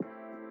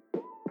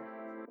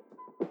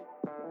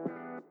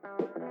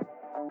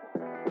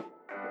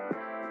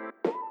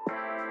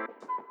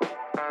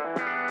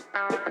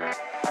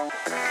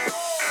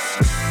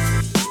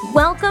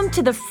Welcome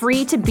to the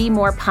Free to Be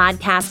More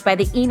podcast by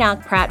the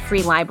Enoch Pratt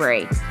Free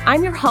Library.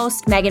 I'm your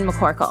host, Megan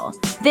McCorkle.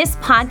 This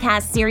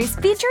podcast series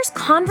features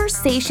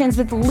conversations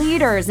with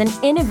leaders and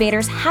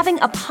innovators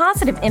having a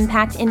positive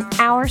impact in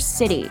our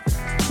city.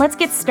 Let's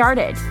get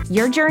started.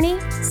 Your journey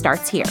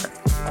starts here.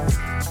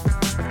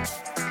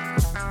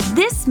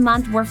 This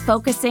month, we're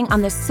focusing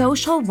on the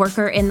Social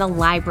Worker in the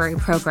Library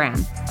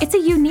program. It's a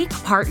unique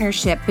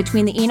partnership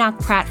between the Enoch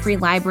Pratt Free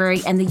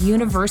Library and the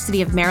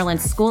University of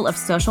Maryland School of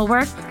Social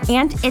Work,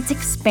 and it's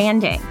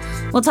expanding.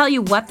 We'll tell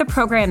you what the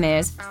program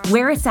is,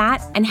 where it's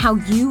at, and how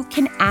you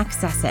can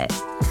access it.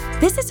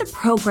 This is a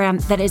program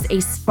that is a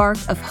spark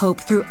of hope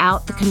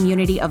throughout the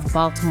community of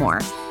Baltimore.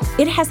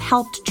 It has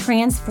helped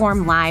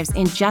transform lives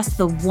in just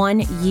the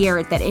 1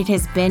 year that it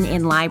has been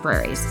in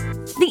libraries.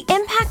 The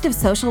impact of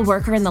Social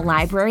Worker in the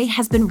Library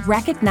has been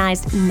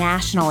recognized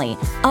nationally.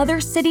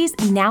 Other cities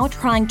now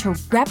trying to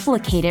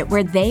replicate it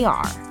where they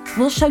are.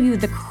 We'll show you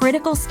the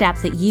critical step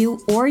that you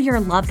or your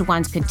loved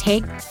ones could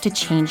take to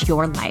change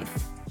your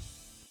life.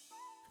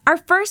 Our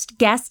first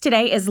guest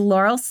today is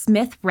Laurel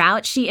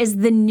Smith-Rout. She is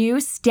the new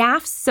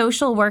staff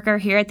social worker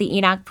here at the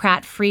Enoch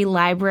Pratt Free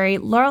Library.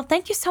 Laurel,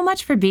 thank you so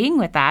much for being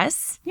with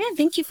us. Yeah,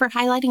 thank you for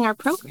highlighting our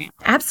program.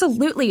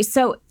 Absolutely.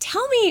 So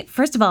tell me,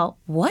 first of all,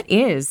 what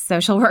is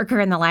Social Worker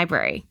in the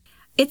Library?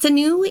 It's a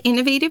new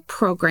innovative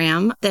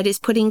program that is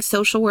putting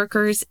social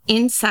workers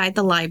inside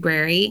the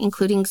library,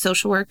 including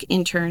social work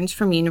interns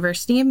from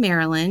University of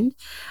Maryland.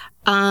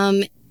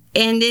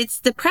 And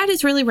the Pratt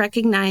has really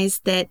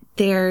recognized that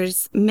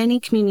there's many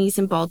communities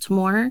in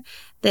Baltimore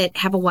that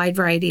have a wide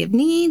variety of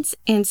needs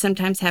and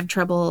sometimes have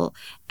trouble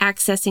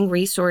accessing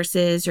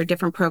resources or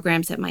different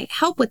programs that might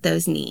help with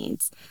those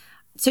needs.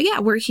 So yeah,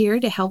 we're here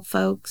to help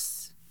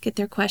folks get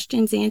their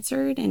questions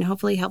answered and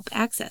hopefully help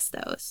access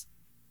those.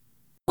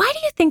 Why do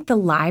you think the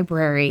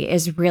library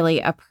is really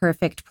a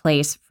perfect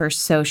place for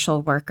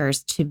social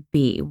workers to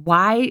be?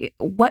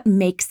 What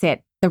makes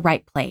it the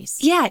right place?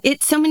 Yeah,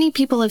 so many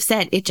people have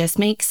said it just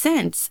makes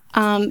sense.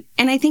 And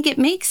I think it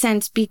makes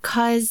sense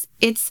because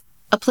it's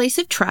a place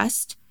of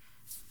trust.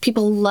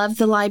 People love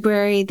the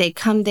library. They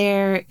come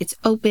there. It's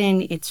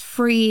open. It's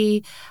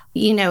free.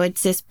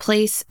 It's this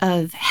place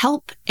of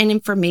help and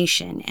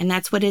information. And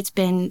that's what it's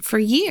been for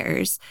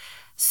years.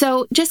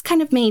 So just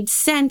kind of made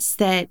sense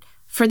that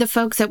for the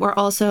folks that were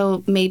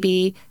also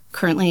maybe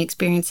currently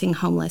experiencing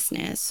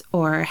homelessness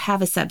or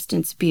have a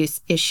substance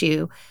abuse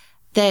issue,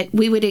 that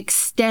we would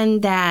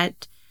extend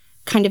that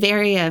kind of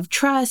area of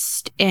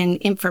trust and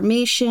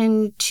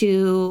information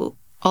to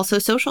also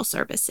social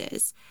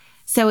services.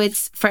 So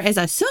as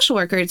a social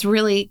worker, it's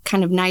really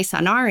kind of nice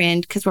on our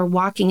end because we're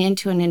walking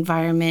into an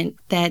environment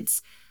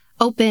that's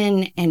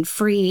open and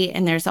free,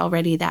 and there's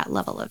already that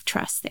level of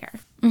trust there.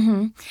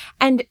 Mm-hmm.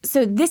 And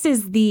so this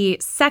is the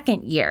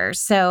second year.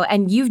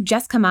 And you've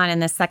just come on in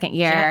the second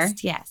year.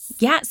 Yes.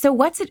 Yeah. So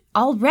what's it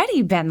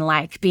already been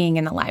like being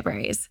in the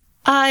libraries?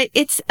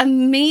 It's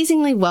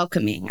amazingly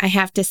welcoming, I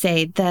have to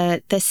say.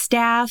 The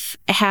staff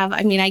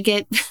I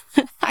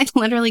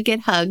literally get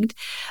hugged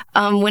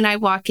when I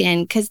walk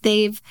in because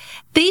they've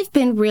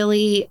been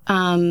really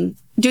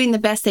doing the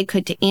best they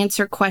could to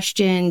answer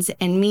questions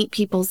and meet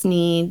people's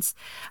needs.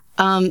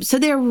 So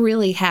they're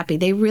really happy.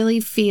 They really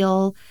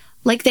feel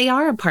like they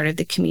are a part of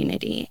the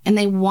community and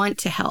they want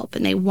to help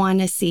and they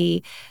want to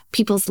see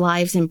people's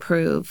lives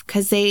improve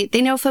because they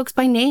know folks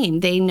by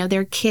name. They know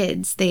their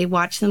kids. They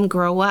watch them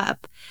grow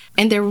up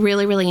and they're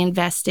really, really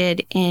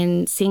invested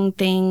in seeing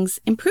things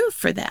improve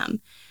for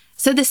them.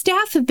 So the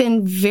staff have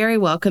been very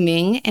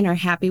welcoming and are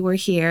happy we're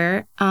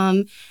here.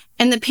 And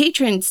the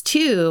patrons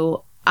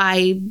too,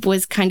 I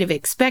was kind of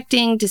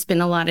expecting to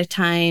spend a lot of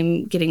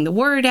time getting the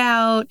word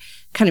out,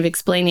 kind of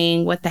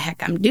explaining what the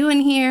heck I'm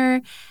doing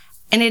here.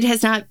 And it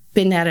has not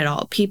been that at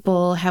all.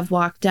 People have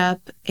walked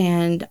up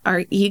and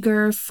are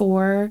eager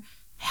for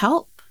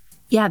help.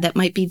 Yeah, that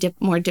might be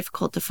more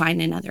difficult to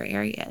find in other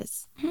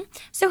areas. Mm-hmm.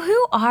 So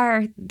who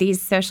are these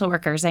social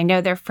workers? I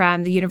know they're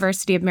from the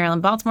University of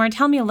Maryland, Baltimore.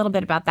 Tell me a little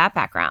bit about that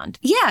background.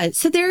 Yeah,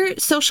 so they're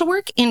social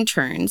work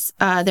interns.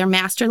 They're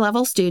master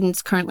level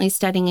students currently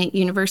studying at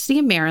University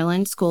of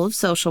Maryland School of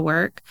Social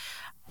Work.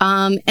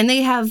 And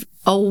they have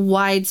a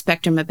wide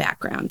spectrum of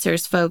backgrounds.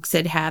 There's folks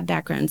that have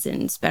backgrounds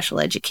in special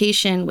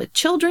education with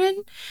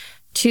children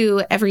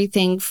to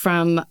everything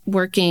from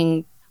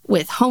working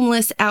with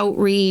homeless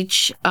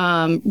outreach.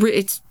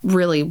 It's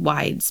really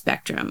wide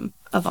spectrum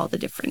of all the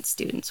different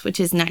students, which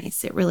is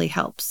nice. It really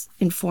helps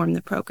inform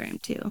the program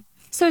too.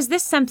 So is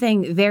this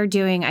something they're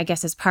doing, I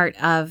guess, as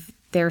part of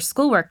their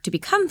schoolwork to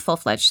become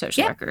full-fledged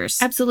social workers?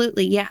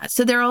 Absolutely, yeah.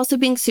 So they're also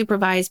being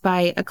supervised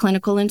by a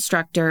clinical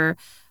instructor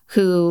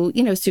who,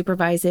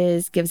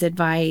 supervises, gives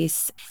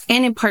advice,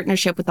 and in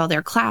partnership with all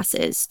their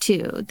classes,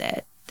 too,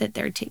 that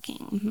they're taking.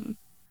 Mm-hmm.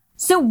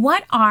 So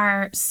what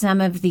are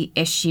some of the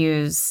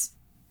issues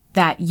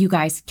that you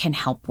guys can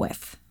help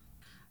with?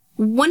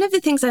 One of the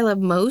things I love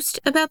most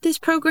about this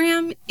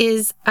program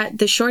is,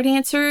 the short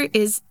answer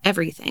is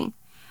everything.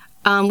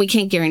 We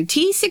can't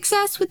guarantee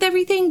success with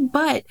everything,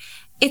 but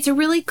It's a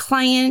really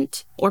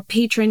client or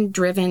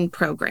patron-driven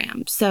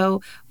program.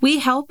 So we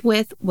help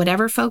with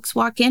whatever folks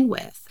walk in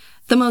with.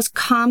 The most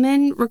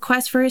common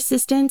request for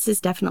assistance is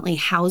definitely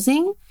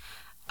housing.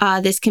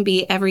 This can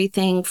be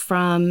everything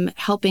from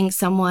helping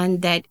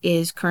someone that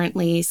is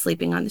currently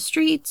sleeping on the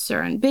streets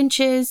or on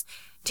benches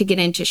to get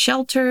into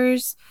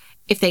shelters.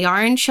 If they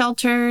are in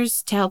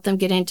shelters, to help them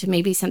get into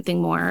maybe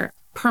something more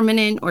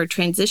permanent or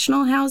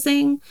transitional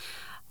housing.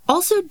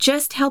 Also,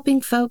 just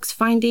helping folks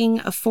finding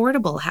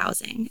affordable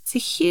housing. It's a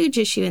huge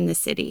issue in the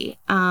city.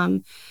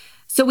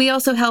 So we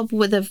also help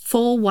with a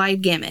full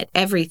wide gamut,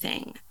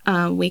 everything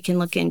we can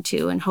look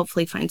into and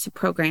hopefully find some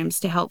programs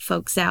to help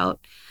folks out.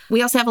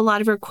 We also have a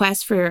lot of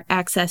requests for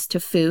access to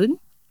food,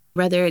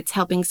 whether it's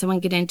helping someone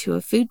get into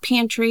a food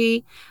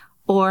pantry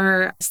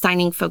or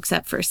signing folks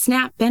up for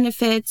SNAP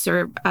benefits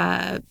or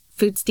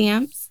food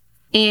stamps.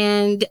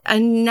 And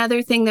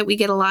another thing that we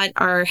get a lot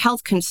are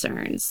health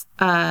concerns.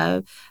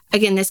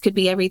 Again, this could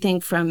be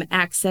everything from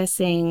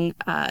accessing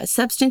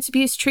substance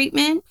abuse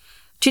treatment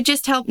to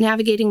just help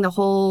navigating the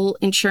whole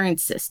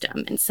insurance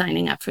system and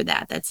signing up for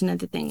that. That's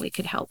another thing we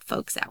could help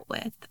folks out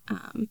with.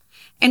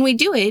 And we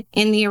do it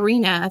in the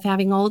arena of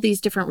having all these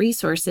different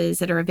resources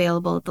that are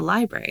available at the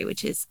library,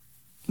 which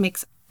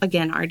makes,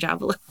 again, our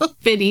job a little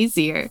bit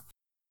easier.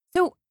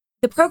 So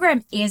the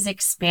program is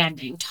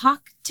expanding.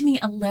 Talk to me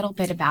a little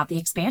bit about the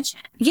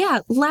expansion. Yeah,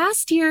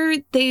 last year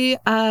we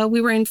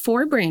were in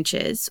 4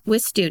 branches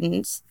with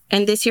students,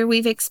 and this year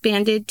we've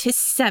expanded to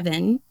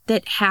 7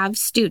 that have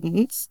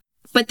students.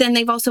 But then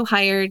they've also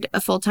hired a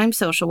full-time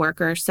social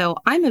worker. So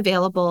I'm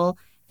available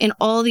in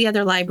all the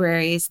other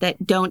libraries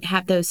that don't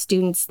have those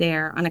students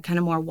there on a kind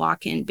of more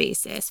walk-in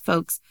basis.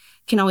 Folks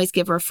can always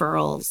give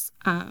referrals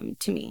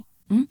to me.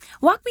 Mm-hmm.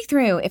 Walk me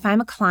through, if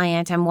I'm a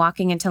client, I'm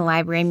walking into a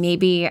library,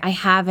 maybe I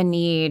have a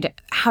need.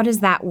 How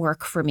does that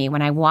work for me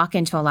when I walk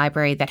into a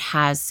library that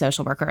has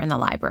social worker in the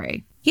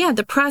library? Yeah,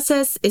 the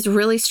process is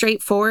really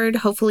straightforward,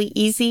 hopefully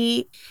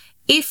easy.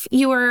 If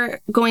you are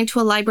going to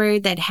a library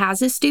that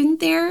has a student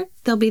there,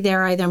 they'll be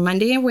there either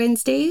Monday and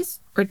Wednesdays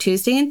or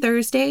Tuesday and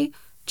Thursday.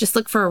 Just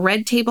look for a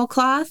red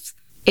tablecloth.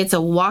 It's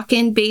a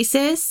walk-in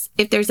basis.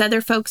 If there's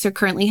other folks who are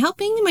currently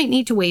helping, you might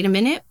need to wait a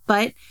minute,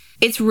 but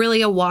it's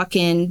really a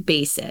walk-in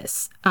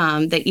basis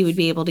that you would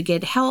be able to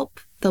get help.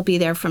 They'll be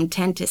there from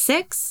 10 to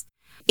 6.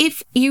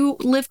 If you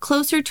live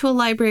closer to a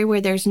library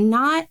where there's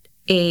not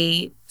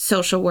a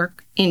social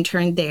work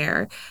intern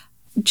there,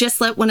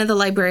 just let one of the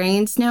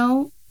librarians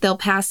know. They'll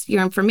pass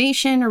your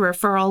information or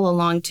referral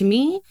along to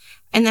me,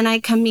 and then I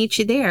come meet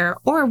you there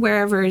or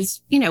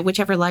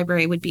whichever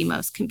library would be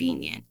most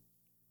convenient.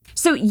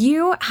 So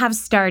you have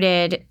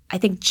started, I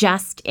think,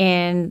 just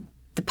in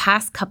the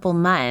past couple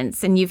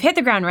months, and you've hit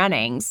the ground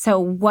running. So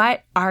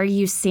what are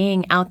you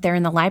seeing out there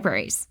in the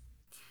libraries?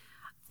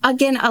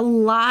 Again, a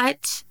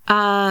lot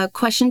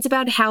questions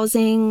about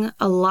housing,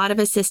 a lot of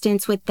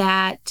assistance with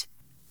that.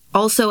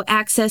 Also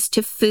access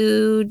to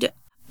food,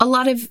 a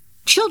lot of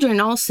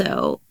children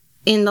also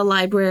in the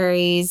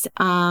libraries,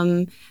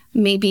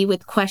 maybe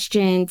with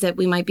questions that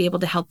we might be able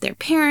to help their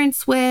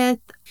parents with.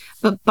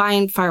 But by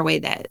and far away,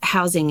 that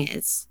housing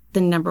is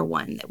the number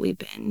one that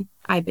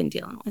I've been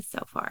dealing with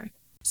so far.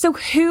 So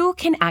who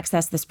can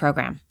access this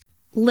program?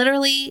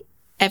 Literally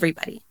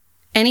everybody.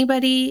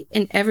 Anybody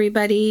and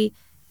everybody.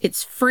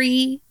 It's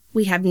free.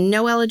 We have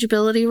no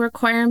eligibility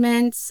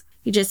requirements.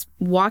 You just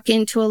walk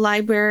into a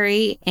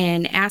library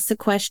and ask the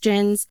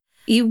questions.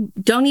 You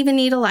don't even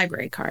need a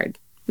library card.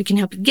 We can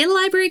help you get a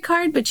library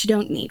card, but you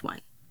don't need one.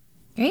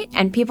 Great.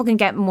 And people can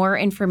get more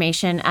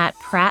information at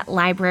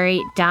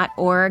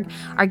prattlibrary.org.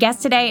 Our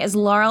guest today is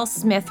Laurel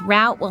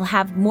Smith-Rout. We'll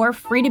have more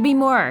Free to Be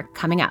More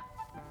coming up.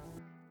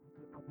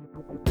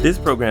 This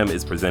program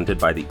is presented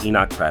by the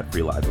Enoch Pratt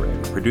Free Library,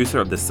 producer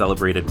of the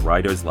celebrated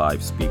Writers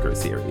Live speaker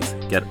series.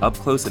 Get up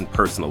close and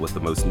personal with the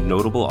most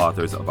notable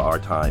authors of our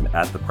time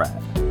at the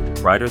Pratt.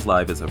 Writers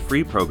Live is a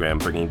free program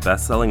bringing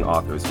best-selling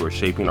authors who are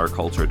shaping our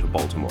culture to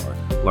Baltimore.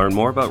 Learn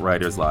more about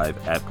Writers Live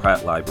at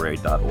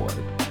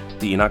prattlibrary.org.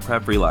 The Enoch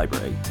Pratt Free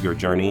Library, your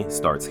journey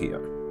starts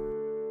here.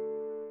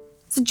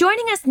 So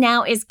joining us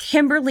now is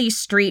Kimberly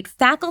Street,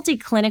 Faculty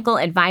Clinical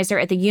Advisor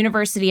at the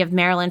University of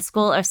Maryland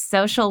School of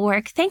Social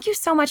Work. Thank you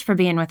so much for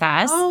being with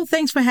us. Oh,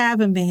 thanks for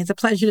having me. It's a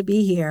pleasure to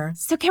be here.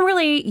 So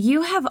Kimberly,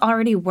 you have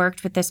already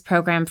worked with this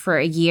program for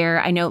a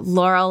year. I know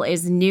Laurel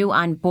is new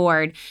on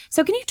board.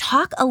 So can you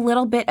talk a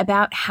little bit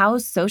about how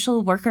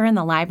Social Worker in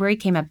the Library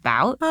came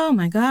about? Oh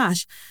my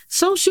gosh.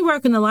 Social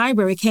Work in the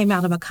Library came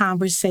out of a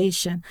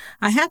conversation.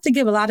 I have to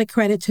give a lot of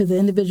credit to the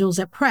individuals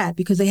at Pratt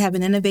because they have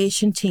an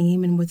innovation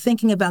team and we're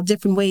thinking about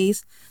different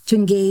ways to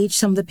engage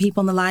some of the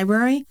people in the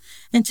library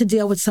and to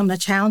deal with some of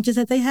the challenges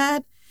that they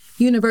had.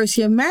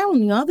 University of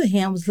Maryland, on the other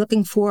hand, was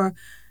looking for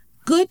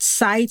good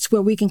sites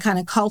where we can kind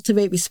of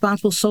cultivate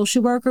responsible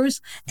social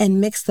workers and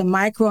mix the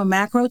micro and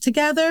macro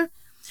together.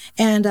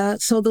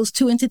 And so those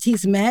two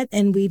entities met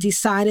and we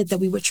decided that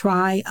we would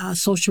try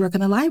social work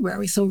in the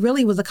library. So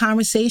really it was a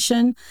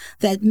conversation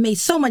that made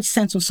so much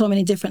sense on so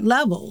many different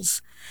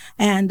levels.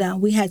 And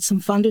we had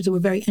some funders that were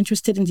very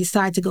interested and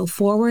decided to go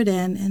forward.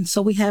 And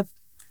so we have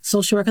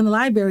social work in the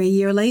library a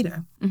year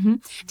later. Mm-hmm.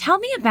 Tell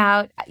me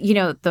about,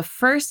 the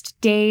first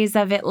days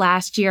of it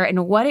last year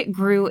and what it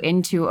grew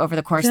into over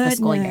the course of the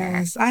school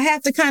year. I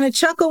have to kind of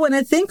chuckle when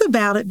I think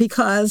about it,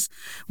 because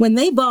when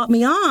they brought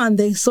me on,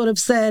 they sort of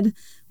said,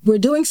 we're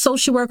doing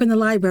social work in the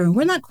library.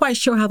 We're not quite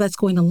sure how that's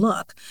going to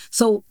look.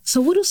 So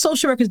what do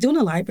social workers do in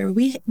the library?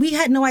 We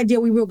had no idea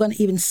we were going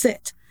to even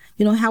sit.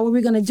 How are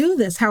we going to do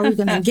this? How are we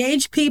going to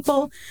engage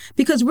people?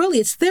 Because really,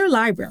 it's their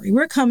library.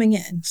 We're coming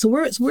in. So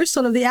we're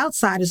sort of the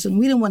outsiders, and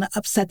we didn't want to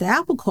upset the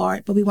apple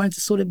cart, but we wanted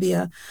to sort of be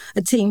a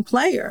team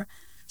player.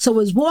 So it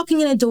was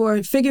walking in the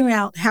door, figuring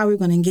out how we're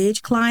going to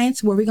engage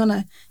clients. Were we going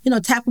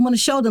to, tap them on the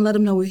shoulder and let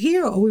them know we're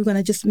here, or we were going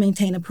to just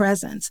maintain a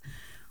presence?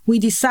 We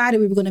decided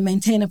we were going to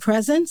maintain a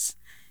presence,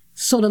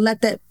 sort of let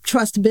that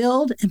trust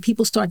build, and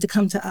people start to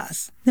come to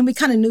us. Then we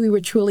kind of knew we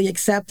were truly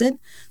accepted.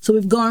 So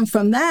we've gone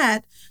from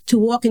that to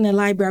walking in the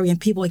library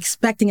and people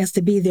expecting us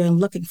to be there and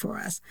looking for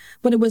us.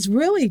 But it was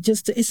really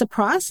it's a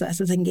process.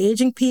 It's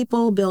engaging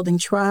people, building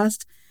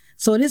trust.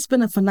 So it has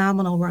been a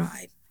phenomenal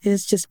ride.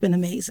 It's just been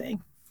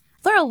amazing.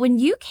 Laurel, when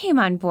you came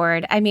on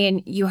board,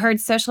 you heard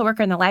social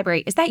worker in the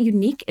library. Is that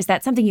unique? Is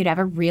that something you'd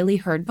ever really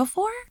heard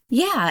before?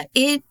 Yeah,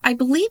 I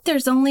believe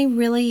there's only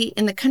really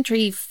in the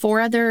country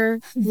 4 other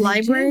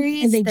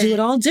libraries. And they do it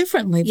all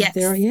differently. Yes.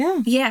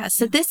 Yeah.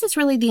 So this is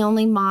really the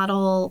only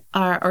model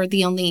or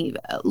the only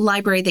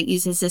library that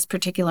uses this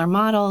particular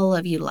model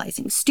of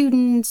utilizing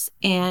students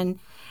and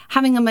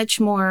having a much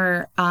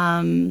more,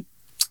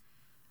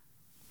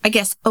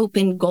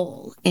 open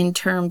goal in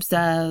terms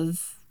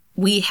of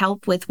we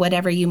help with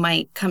whatever you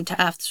might come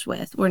to us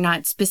with. We're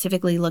not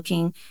specifically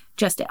looking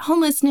just at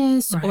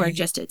homelessness or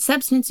just at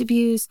substance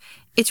abuse.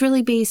 It's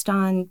really based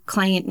on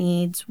client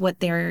needs, what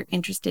they're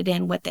interested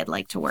in, what they'd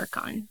like to work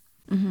on.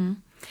 Mm-hmm.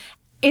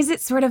 Is it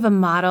sort of a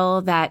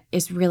model that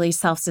is really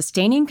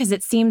self-sustaining? Because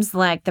it seems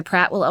like the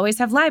Pratt will always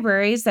have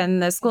libraries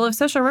and the School of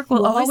Social Work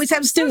will always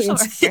have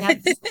students.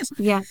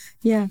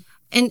 Yeah.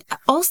 And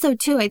also,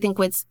 too, I think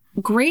what's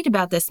great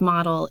about this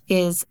model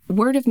is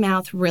word of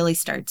mouth really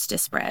starts to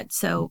spread.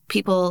 So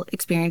people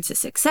experience a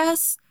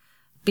success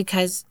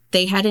because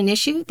they had an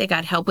issue, they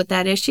got help with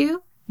that issue.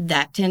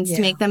 That tends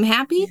to make them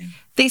happy. Yeah.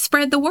 They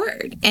spread the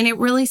word, and it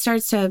really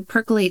starts to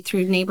percolate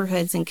through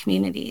neighborhoods and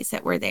communities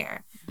that were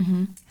there.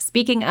 Mm-hmm.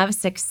 Speaking of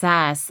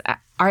success,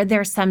 are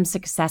there some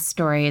success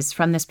stories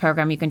from this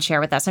program you can share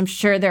with us? I'm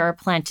sure there are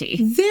plenty.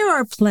 There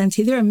are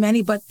plenty. There are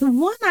many. But the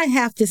one I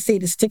have to say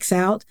that sticks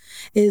out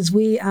is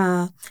we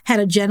had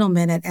a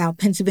gentleman at our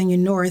Pennsylvania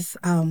North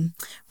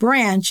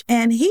branch,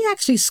 and he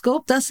actually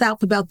scoped us out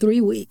for about 3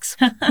 weeks.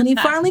 When he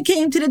finally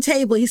came to the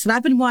table, he said,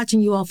 I've been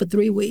watching you all for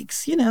 3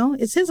 weeks.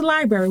 It's his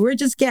library. We're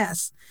just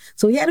guests.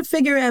 So he had to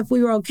figure out if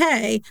we were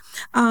okay.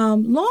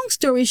 Long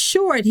story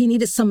short, he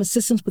needed some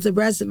assistance with a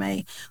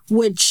resume,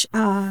 which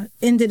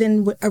ended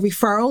in a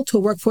referral to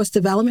a workforce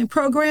development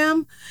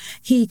program.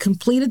 He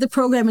completed the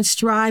program in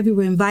Strive. We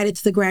were invited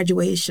to the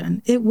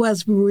graduation. It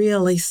was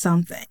really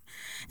something.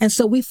 And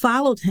so we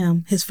followed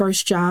him, his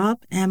first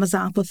job,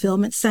 Amazon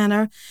Fulfillment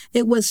Center.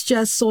 It was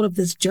just sort of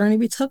this journey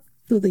we took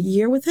through the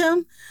year with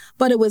him.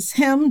 But it was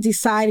him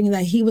deciding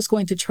that he was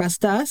going to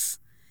trust us,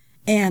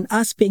 and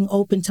us being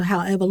open to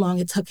however long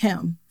it took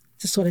him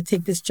to sort of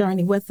take this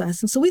journey with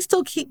us. And so we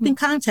still keep in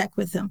contact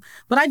with him.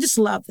 But I just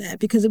love that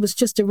because it was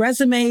just a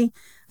resume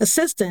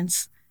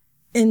assistance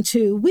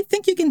into, we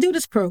think you can do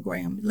this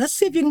program. Let's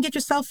see if you can get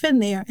yourself in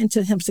there,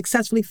 into him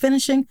successfully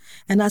finishing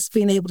and us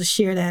being able to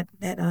share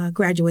that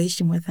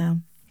graduation with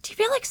him. Do you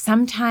feel like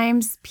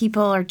sometimes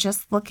people are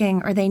just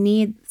looking, or they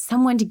need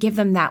someone to give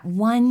them that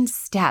one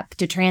step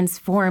to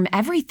transform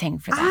everything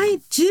for them? I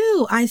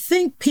do. I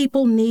think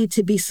people need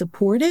to be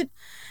supported.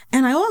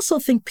 And I also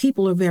think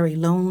people are very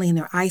lonely and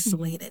they're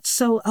isolated.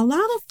 So a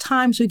lot of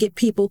times we get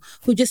people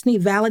who just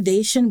need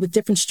validation with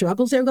different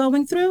struggles they're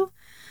going through.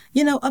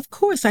 Of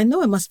course, I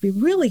know it must be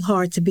really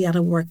hard to be out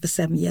of work for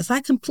 7 years.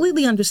 I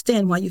completely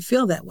understand why you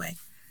feel that way.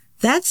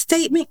 That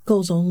statement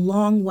goes a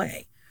long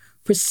way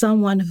for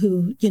someone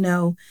who,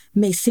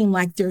 may seem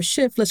like they're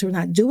shiftless or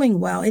not doing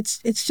well. It's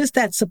just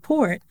that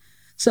support.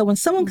 So when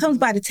someone comes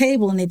by the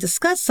table and they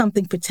discuss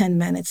something for 10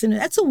 minutes, and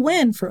that's a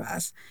win for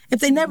us.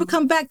 If they never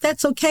come back,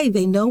 that's okay.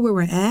 They know where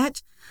we're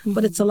at.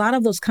 But it's a lot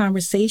of those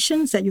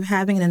conversations that you're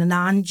having in a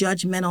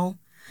non-judgmental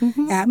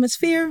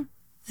atmosphere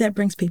that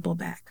brings people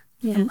back.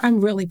 Yeah. I'm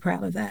really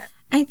proud of that.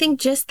 I think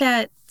just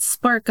that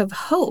spark of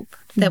hope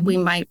that we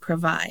might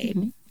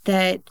provide,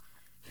 that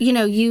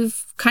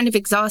you've kind of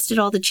exhausted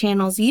all the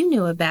channels you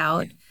knew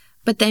about,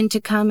 but then to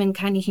come and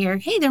kind of hear,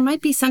 hey, there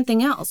might be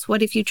something else.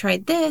 What if you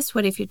tried this?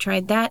 What if you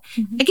tried that?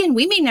 Again,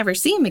 we may never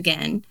see them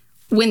again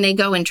when they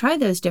go and try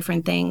those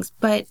different things,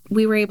 but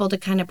we were able to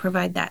kind of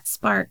provide that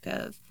spark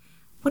of,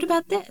 what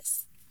about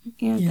this?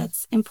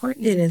 That's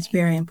important. It is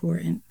very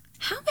important.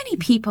 How many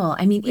people,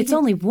 it's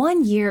only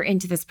 1 year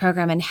into this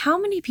program, and how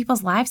many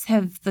people's lives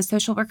have the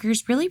social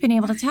workers really been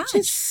able to touch?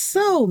 Just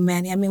so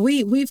many.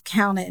 We've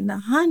counted in the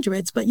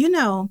hundreds, but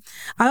I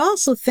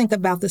also think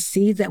about the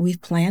seeds that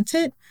we've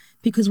planted,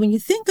 Because when you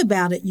think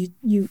about it,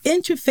 you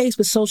interface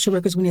with social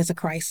workers when there's a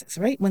crisis,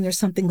 right? When there's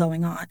something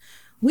going on.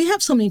 We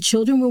have so many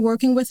children we're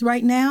working with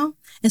right now.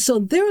 And so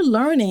they're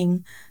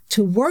learning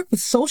to work with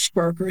social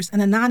workers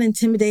in a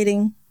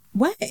non-intimidating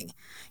way.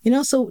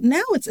 So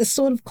now it's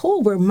sort of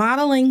cool. We're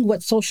modeling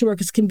what social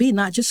workers can be,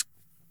 not just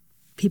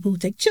people who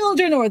take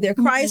children or their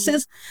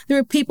crisis. There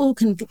are people who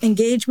can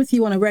engage with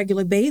you on a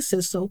regular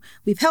basis. So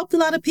we've helped a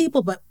lot of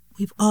people, but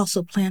we've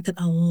also planted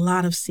a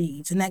lot of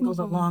seeds, and that goes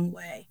a long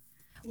way.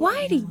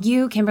 Why do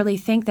you, Kimberly,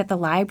 think that the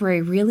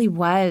library really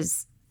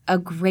was a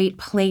great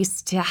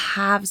place to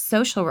have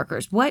social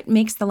workers? What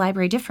makes the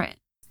library different?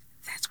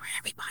 That's where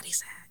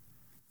everybody's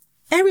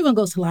at. Everyone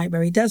goes to the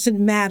library. It doesn't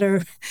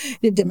matter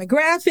the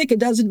demographic. It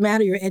doesn't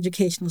matter your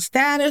educational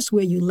status,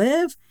 where you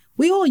live.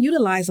 We all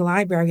utilize the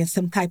library in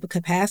some type of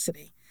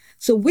capacity.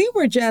 So we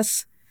were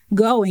just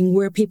going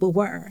where people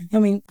were. I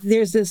mean,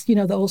 there's this,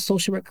 the old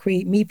social work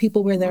creed, meet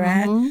people where they're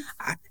at.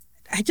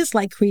 I just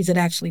like creeds that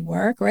actually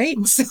work, right?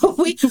 So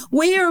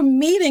we are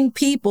meeting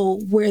people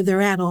where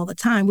they're at all the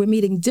time. We're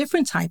meeting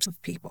different types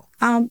of people.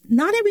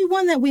 Not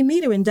everyone that we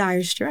meet are in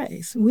dire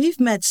straits. We've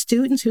met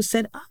students who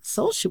said,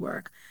 social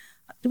work.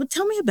 Well,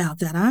 tell me about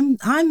that.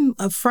 I'm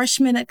a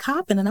freshman at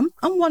Coppin, and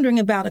I'm wondering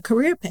about a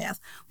career path.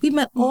 We've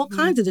met all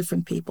kinds of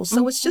different people.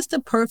 So it's just a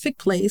perfect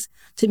place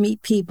to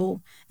meet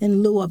people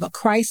in lieu of a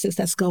crisis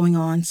that's going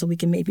on, so we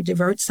can maybe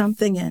divert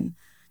something and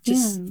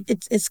just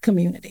it's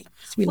community,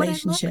 it's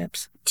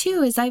relationships.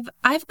 Too is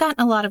I've gotten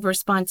a lot of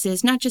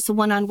responses, not just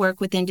one-on work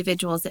with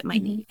individuals that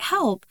might need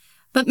help,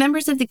 but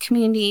members of the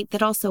community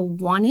that also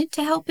wanted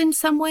to help in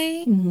some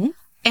way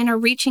and are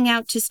reaching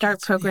out to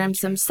start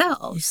programs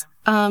themselves.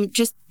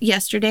 Just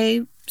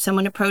yesterday,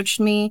 someone approached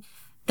me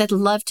that'd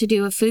love to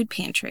do a food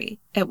pantry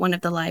at one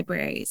of the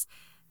libraries.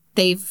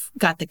 They've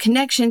got the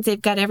connections,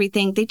 they've got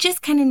everything. They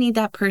just kind of need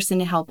that person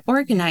to help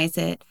organize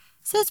it.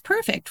 So it's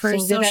perfect for a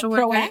social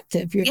worker.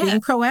 Proactive. You're being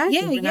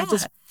proactive. You're not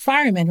just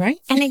firemen, right?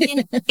 And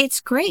again,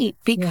 it's great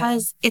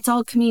because it's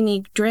all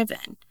community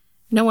driven.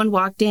 No one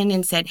walked in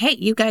and said, hey,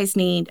 you guys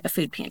need a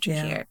food pantry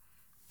here.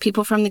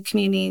 People from the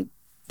community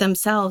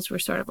themselves were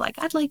sort of like,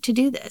 I'd like to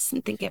do this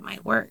and think it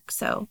might work.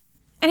 So.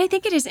 And I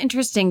think it is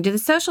interesting. Do the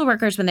social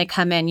workers, when they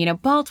come in,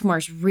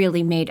 Baltimore's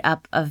really made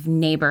up of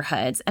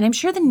neighborhoods, and I'm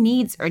sure the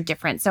needs are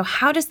different. So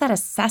how does that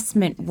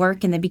assessment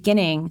work in the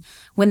beginning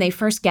when they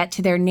first get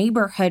to their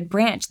neighborhood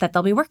branch that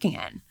they'll be working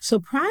in? So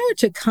prior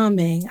to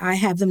coming, I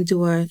have them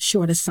do a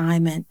short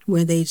assignment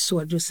where they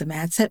sort of do some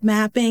asset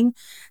mapping.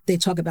 They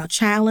talk about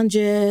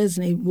challenges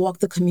and they walk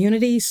the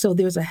community. So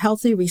there's a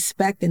healthy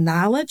respect and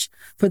knowledge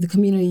for the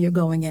community you're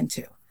going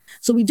into.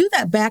 So we do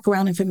that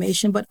background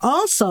information, but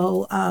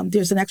also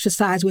there's an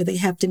exercise where they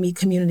have to meet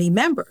community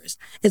members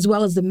as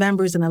well as the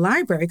members in the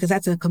library, because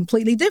that's a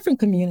completely different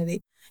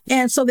community.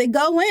 And so they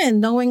go in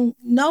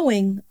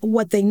knowing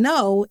what they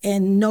know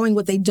and knowing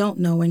what they don't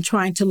know and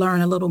trying to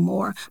learn a little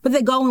more. But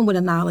they go in with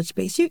a knowledge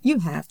base. You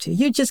have to.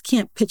 You just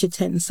can't pitch a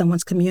tent in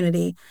someone's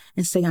community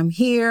and say, I'm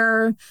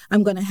here,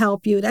 I'm going to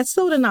help you. That's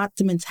sort of not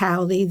the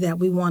mentality that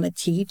we want to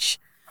teach.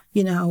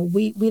 We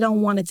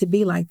don't want it to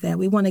be like that.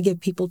 We want to give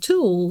people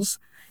tools.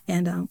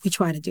 And we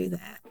try to do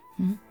that.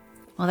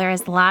 Well, there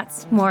is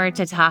lots more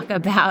to talk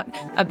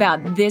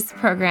about this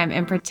program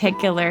in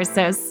particular.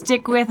 So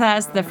stick with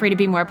us. The Free to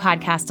Be More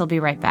podcast will be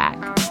right back.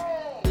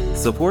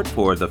 Support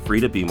for the Free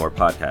to Be More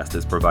podcast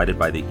is provided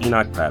by the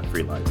Enoch Pratt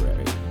Free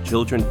Library.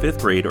 Children 5th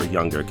grade or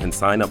younger can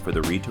sign up for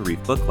the Read to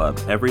Reef book club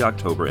every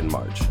October and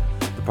March.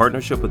 The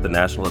partnership with the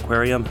National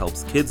Aquarium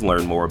helps kids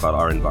learn more about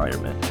our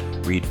environment.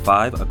 Read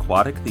 5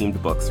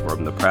 aquatic-themed books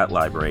from the Pratt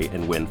Library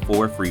and win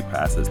 4 free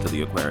passes to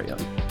the aquarium.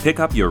 Pick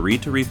up your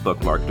Read to Reef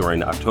bookmark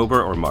during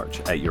October or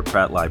March at your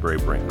Pratt Library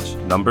branch.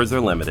 Numbers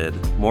are limited.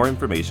 More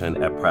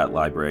information at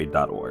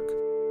prattlibrary.org.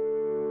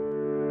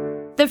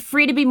 The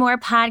Free to Be More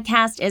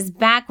podcast is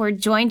back. We're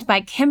joined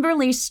by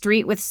Kimberly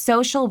Street with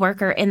Social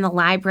Worker in the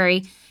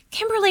Library.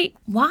 Kimberly,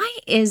 why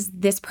is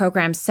this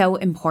program so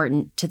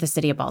important to the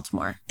city of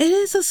Baltimore? It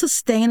is a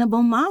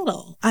sustainable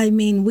model. I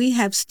mean, we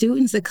have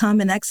students that come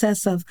in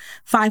excess of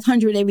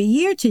 500 every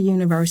year to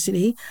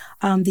university.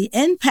 The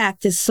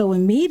impact is so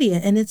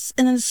immediate and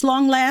it's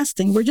long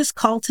lasting. We're just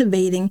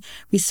cultivating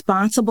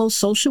responsible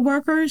social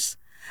workers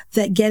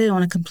that get it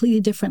on a completely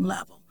different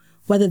level.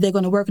 Whether they're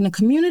going to work in a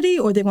community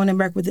or they're going to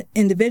work with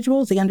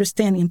individuals, they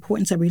understand the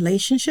importance of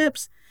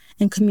relationships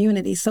and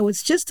community. So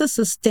it's just a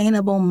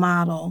sustainable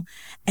model.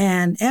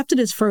 And after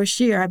this first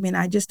year,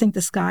 I just think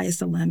the sky is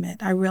the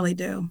limit. I really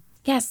do.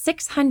 Yeah,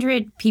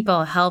 600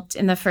 people helped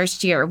in the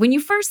first year. When you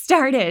first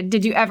started,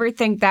 did you ever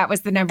think that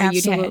was the number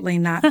you'd hit? Absolutely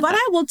not. But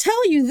I will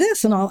tell you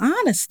this in all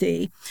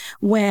honesty.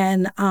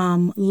 When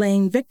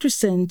Lane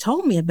Victorson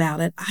told me about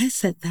it, I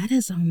said, that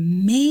is an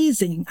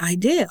amazing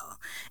idea.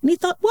 And he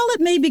thought, well,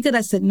 it may be good.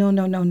 I said, no.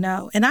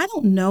 And I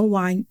don't know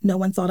why no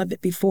one thought of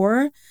it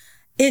before.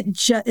 It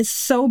just is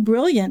so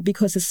brilliant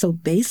because it's so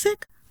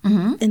basic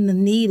and the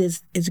need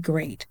is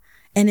great.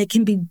 And it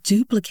can be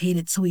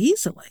duplicated so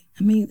easily.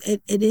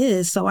 It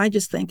is. So I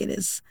just think it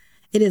is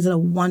a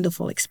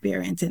wonderful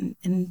experience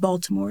in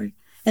Baltimore.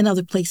 and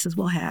other places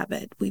will have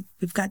it.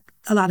 We've got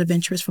a lot of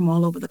interest from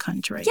all over the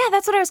country. Yeah,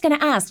 that's what I was going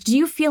to ask. Do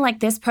you feel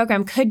like this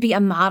program could be a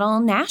model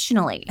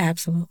nationally?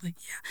 Absolutely,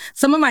 yeah.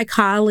 Some of my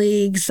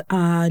colleagues,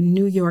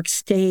 New York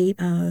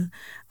State,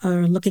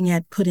 are looking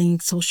at putting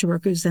social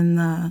workers in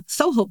the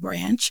Soho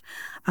branch,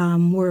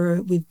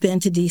 where we've been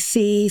to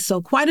D.C.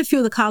 So quite a few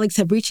of the colleagues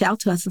have reached out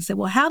to us and said,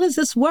 well, how does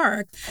this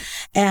work?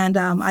 And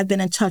I've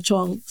been in touch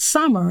all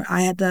summer.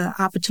 I had the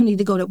opportunity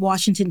to go to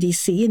Washington,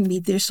 D.C. and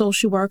meet their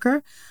social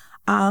worker.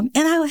 And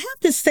I have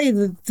to say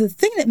the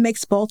thing that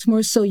makes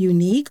Baltimore so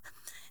unique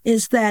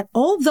is that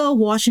although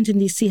Washington,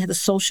 D.C. has a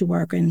social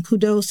worker, and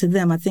kudos to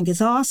them, I think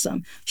it's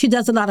awesome, she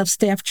does a lot of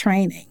staff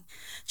training.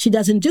 She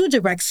doesn't do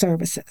direct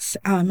services.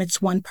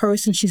 It's one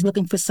person. She's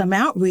looking for some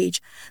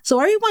outreach. So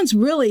everyone's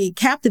really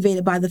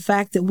captivated by the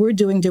fact that we're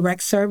doing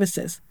direct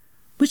services,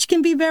 which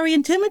can be very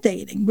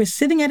intimidating. We're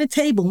sitting at a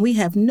table and we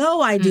have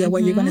no idea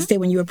where you're going to stay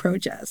when you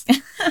approach us.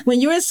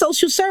 When you're in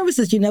social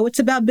services, you know it's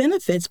about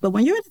benefits. But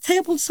when you're at the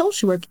table of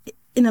social work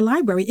in a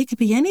library, it could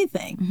be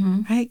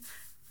anything, right?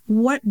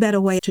 What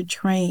better way to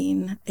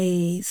train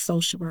a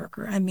social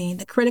worker? I mean,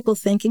 the critical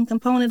thinking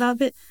component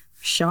of it,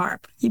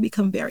 sharp. You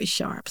become very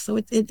sharp. So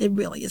it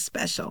really is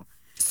special.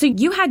 So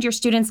you had your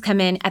students come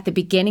in at the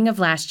beginning of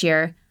last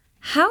year.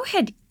 How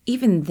had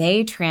even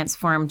they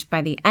transformed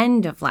by the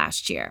end of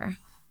last year?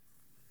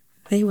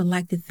 They would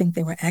like to think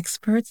they were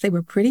experts. They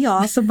were pretty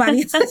awesome by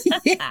the end of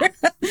the year.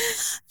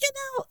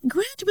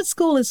 Graduate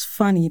school is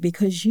funny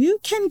because you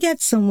can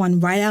get someone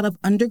right out of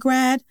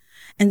undergrad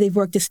and they've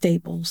worked at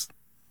Staples.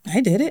 I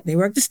did it. They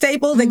work at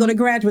Staples, they go to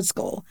graduate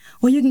school.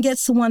 Or you can get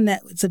someone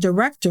that's a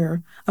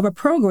director of a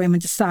program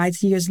and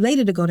decides years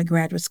later to go to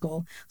graduate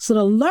school. So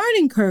the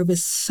learning curve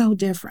is so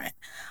different.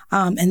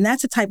 And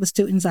that's the type of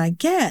students I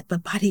get.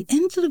 But by the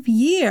end of the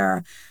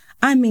year,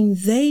 I mean,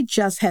 they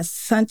just had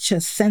such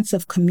a sense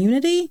of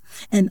community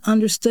and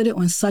understood it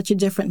on such a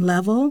different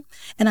level.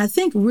 And I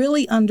think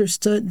really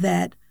understood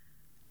that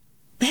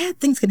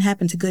bad things can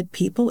happen to good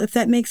people, if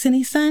that makes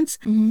any sense.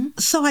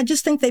 So I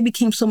just think they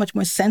became so much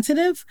more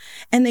sensitive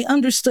and they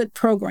understood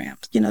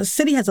programs. You know, the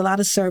city has a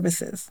lot of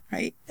services,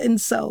 right? And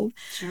so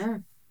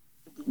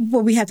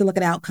we had to look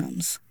at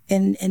outcomes.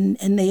 And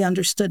they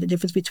understood the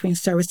difference between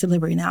service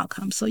delivery and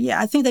outcomes. So,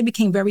 yeah, I think they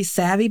became very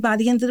savvy by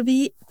the end of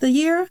the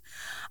year.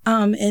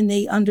 And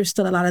they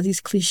understood a lot of these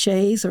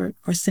cliches or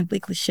simply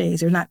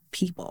cliches. They're not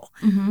people.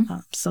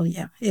 So,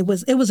 yeah, it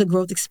was a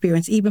growth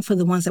experience, even for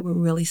the ones that were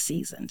really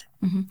seasoned.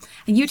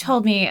 You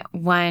told me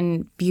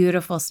one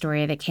beautiful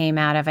story that came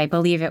out of, I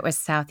believe it was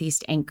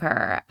Southeast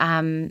Anchor,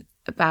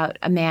 about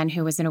a man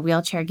who was in a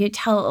wheelchair. You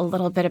tell a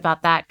little bit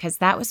about that because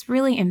that was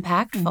really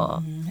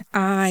impactful.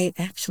 I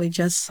actually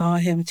just saw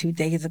him 2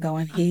 days ago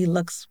and he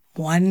looks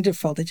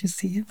wonderful. Did you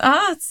see him?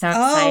 Oh, it's so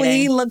exciting. Oh,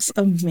 he looks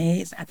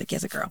amazing. I think he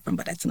has a girlfriend,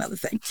 but that's another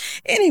thing.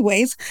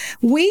 Anyways,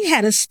 we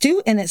had a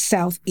student at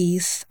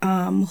Southeast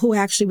who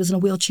actually was in a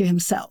wheelchair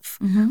himself.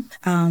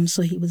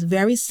 So he was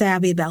very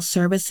savvy about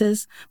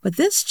services. But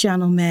this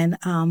gentleman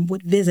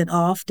would visit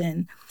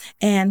often.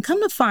 And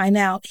come to find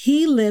out,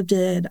 he lived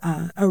in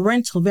a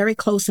rental very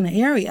close in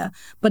the area,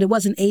 but it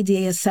wasn't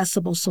ADA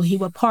accessible. So he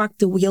would park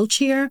the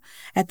wheelchair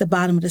at the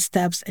bottom of the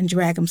steps and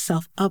drag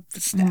himself up the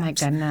steps. Oh, my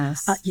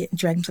goodness.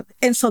 Drag himself.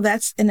 And so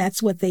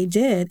that's what they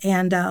did.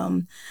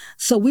 And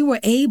so we were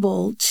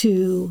able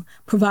to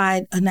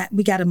provide,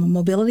 we got him a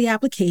mobility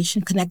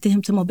application, connected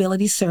him to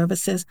mobility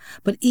services.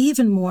 But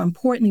even more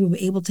importantly, we were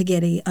able to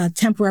get a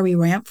temporary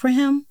ramp for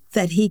him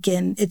that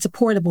it's a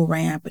portable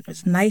ramp. It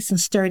was nice and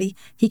sturdy.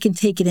 He can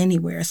take it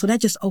anywhere. So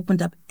that just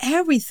opened up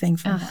everything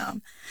for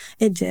him.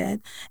 It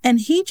did. And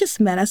he just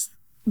met us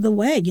the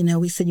way,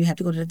 we said, you have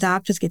to go to the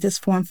doctors, get this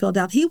form filled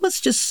out. He was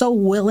just so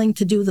willing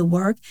to do the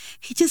work.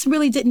 He just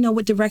really didn't know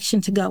what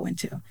direction to go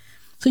into.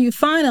 So you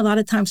find a lot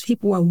of times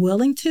people are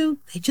willing to,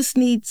 they just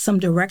need some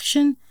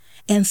direction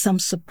and some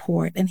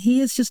support. And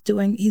he's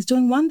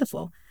doing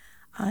wonderful.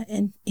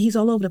 And he's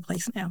all over the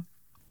place now.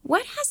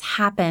 What has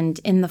happened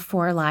in the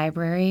 4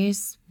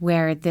 libraries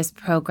where this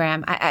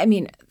program, I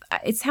mean,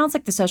 it sounds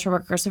like the social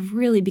workers have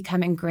really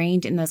become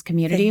ingrained in those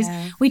communities.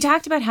 We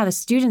talked about how the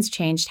students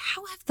changed.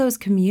 How have those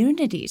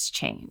communities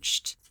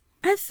changed?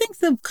 I think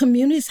the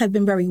communities have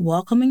been very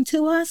welcoming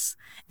to us,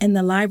 and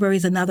the library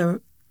is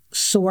another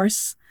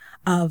source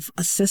of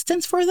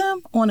assistance for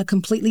them on a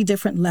completely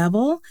different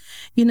level.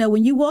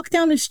 When you walk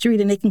down the street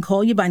and they can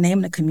call you by name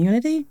in the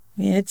community,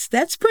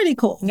 that's pretty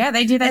cool. Yeah,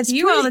 they do that to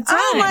you all the time.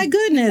 Oh, my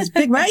goodness.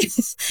 Big, right?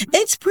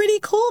 It's pretty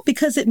cool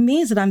because it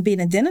means that I'm being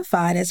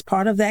identified as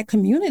part of that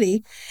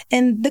community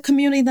and the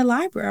community in the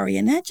library.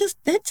 And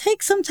that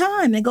takes some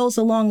time. It goes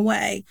a long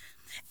way.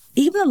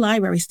 Even the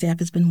library staff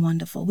has been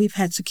wonderful. We've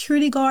had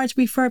security guards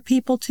refer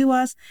people to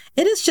us.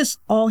 It is just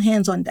all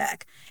hands on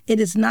deck. It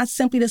is not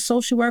simply the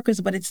social workers,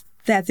 but it's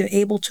that they're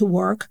able to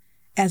work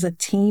as a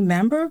team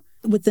member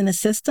within the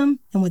system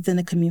and within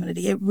the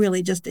community. It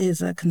really just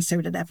is a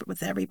concerted effort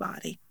with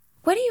everybody.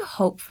 What do you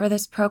hope for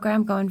this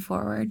program going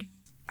forward?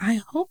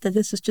 I hope that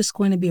this is just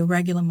going to be a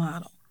regular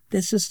model.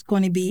 This is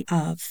going to be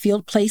a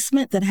field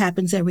placement that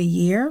happens every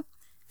year,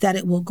 that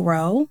it will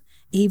grow,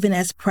 even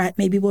as Pratt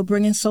maybe will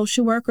bring in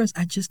social workers,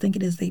 I just think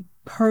it is a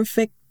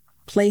perfect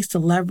place to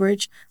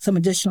leverage some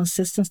additional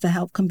assistance to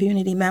help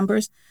community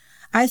members.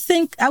 I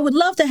think I would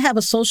love to have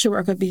a social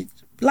worker be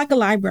like a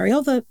library.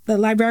 Oh, the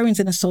librarians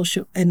in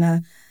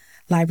the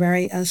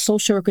library,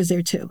 social workers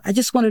there too. I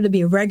just wanted to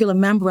be a regular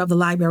member of the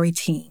library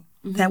team.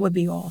 Mm-hmm. That would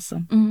be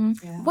awesome.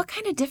 Mm-hmm. Yeah. What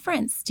kind of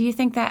difference do you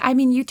think that, I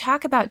mean, you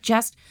talk about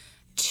just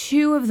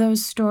 2 of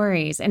those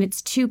stories and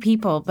it's 2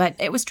 people, but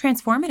it was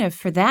transformative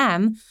for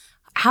them.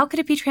 How could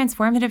it be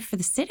transformative for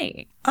the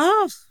city?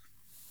 Oh,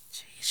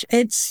 geez,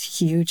 it's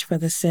huge for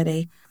the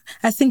city.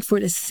 I think for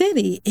the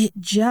city, it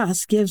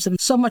just gives them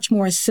so much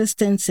more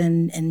assistance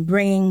in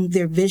bringing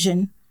their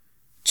vision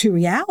to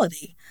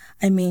reality.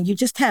 I mean, you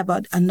just have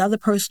another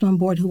person on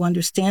board who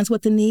understands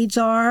what the needs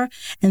are,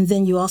 and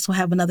then you also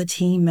have another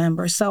team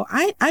member. So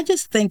I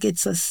just think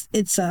it's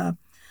a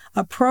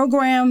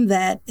program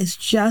that is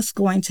just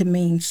going to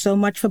mean so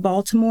much for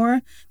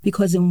Baltimore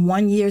because in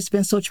 1 year it's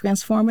been so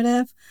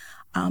transformative.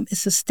 It's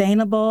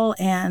sustainable,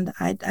 and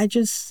I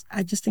just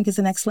think it's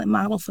an excellent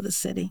model for the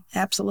city.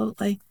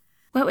 Absolutely.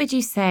 What would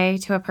you say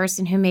to a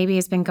person who maybe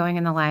has been going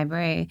in the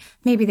library?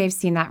 Maybe they've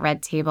seen that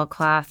red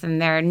tablecloth and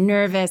they're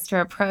nervous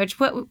to approach.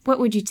 What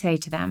would you say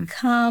to them?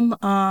 Come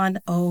on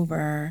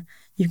over.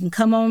 You can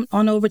come on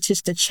over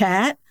just to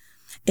chat.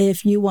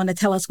 If you want to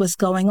tell us what's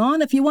going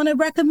on, if you want to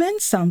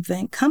recommend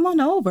something, come on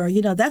over.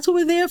 You know, that's what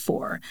we're there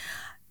for.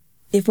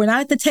 If we're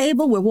not at the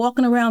table, we're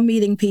walking around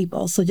meeting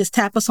people. So just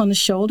tap us on the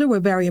shoulder. We're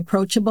very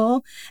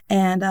approachable,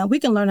 and we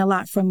can learn a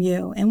lot from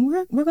you. And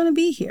we're going to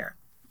be here.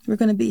 We're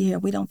going to be here.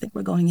 We don't think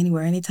we're going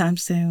anywhere anytime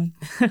soon.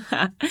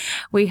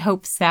 We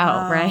hope so,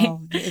 right?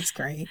 It's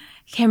great.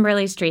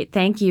 Kimberly Street,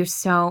 thank you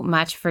so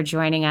much for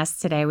joining us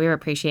today. We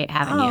appreciate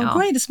having you. Oh,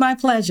 great. It's my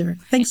pleasure.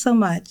 Thanks so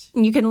much.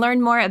 You can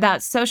learn more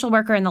about social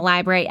worker in the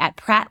library at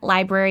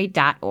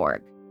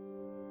prattlibrary.org.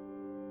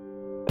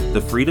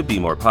 The Free to Be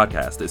More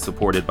podcast is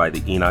supported by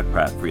the Enoch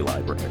Pratt Free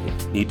Library.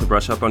 Need to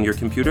brush up on your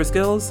computer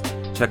skills?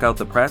 Check out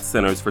the Pratt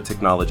Centers for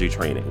Technology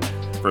Training.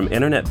 From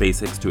internet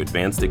basics to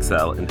advanced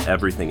Excel and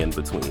everything in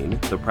between,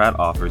 the Pratt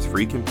offers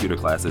free computer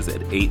classes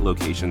at 8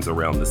 locations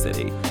around the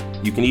city.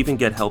 You can even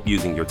get help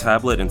using your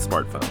tablet and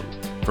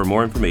smartphone. For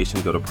more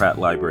information, go to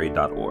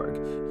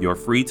prattlibrary.org. You're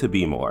free to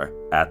be more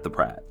at the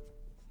Pratt.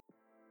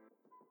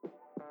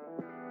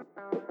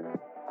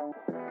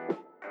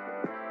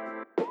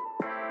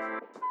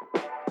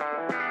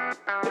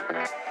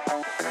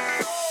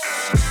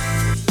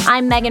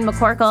 I'm Megan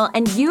McCorkle,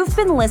 and you've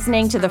been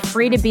listening to the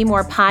Free to Be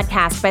More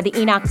podcast by the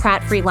Enoch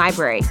Pratt Free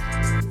Library.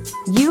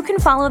 You can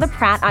follow the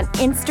Pratt on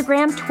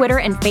Instagram, Twitter,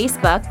 and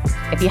Facebook.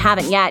 If you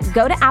haven't yet,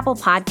 go to Apple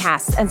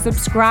Podcasts and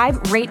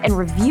subscribe, rate, and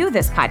review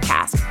this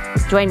podcast.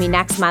 Join me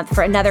next month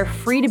for another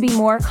Free to Be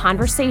More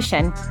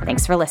conversation.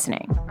 Thanks for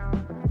listening.